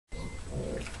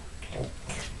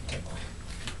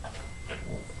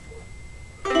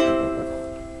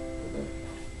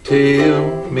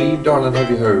Tell me, darling, have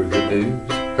you heard the news?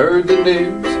 Heard the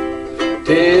news?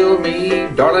 Tell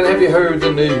me, darling, have you heard the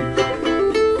news?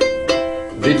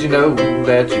 Did you know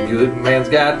that your good man's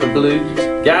got the blues?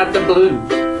 Got the blues.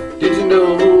 Did you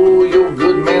know your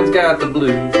good man's got the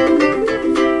blues?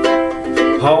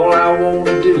 All I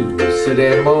wanna do is sit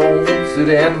and moan, sit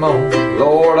and moan.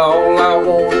 Lord, all I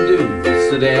wanna do is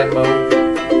sit and moan.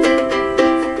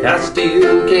 I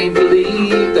still can't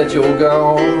believe that you're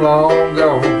gone, long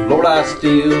gone. Lord, I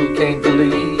still can't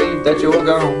believe that you're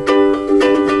gone.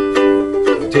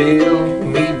 Tell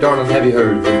me, darling, have you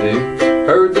heard the news?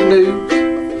 Heard the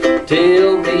news?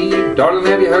 Tell me, darling,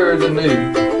 have you heard the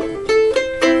news?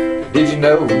 Did you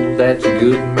know that your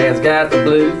good man's got the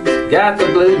blues? Got the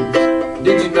blues.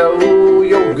 Did you know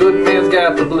your good man's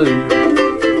got the blues?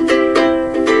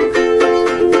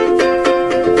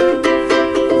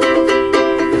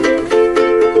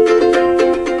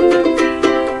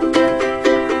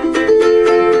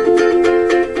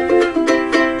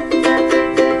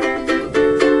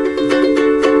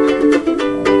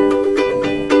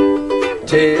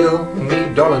 Tell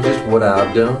me, darling, just what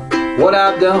I've done, what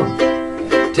I've done.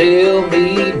 Tell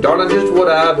me, darling, just what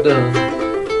I've done.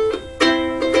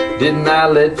 Didn't I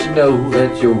let you know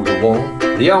that you're the one,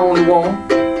 the only one?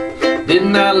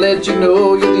 Didn't I let you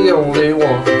know you're the only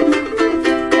one?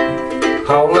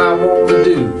 All I wanna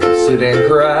do is sit and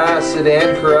cry, sit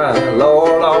and cry.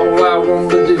 Lord, all I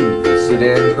wanna do is sit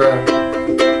and cry.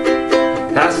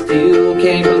 I still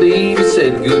can't believe you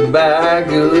said goodbye,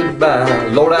 goodbye.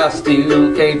 Lord, I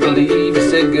still can't believe you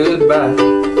said goodbye.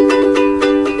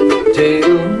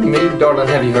 Tell me, darling,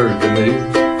 have you heard the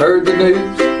news? Heard the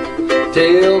news?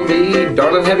 Tell me,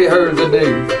 darling, have you heard the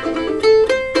news?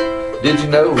 Did you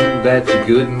know that your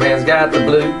good man's got the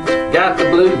blues? Got the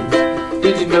blues.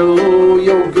 Did you know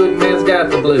your good man's got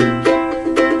the blues?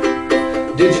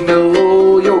 Did you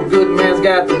know your good man's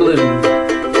got the blues?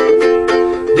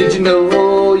 Did you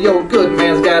know your good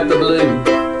man's got the blues?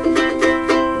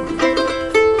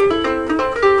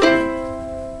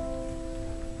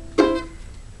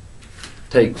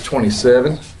 Take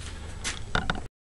 27.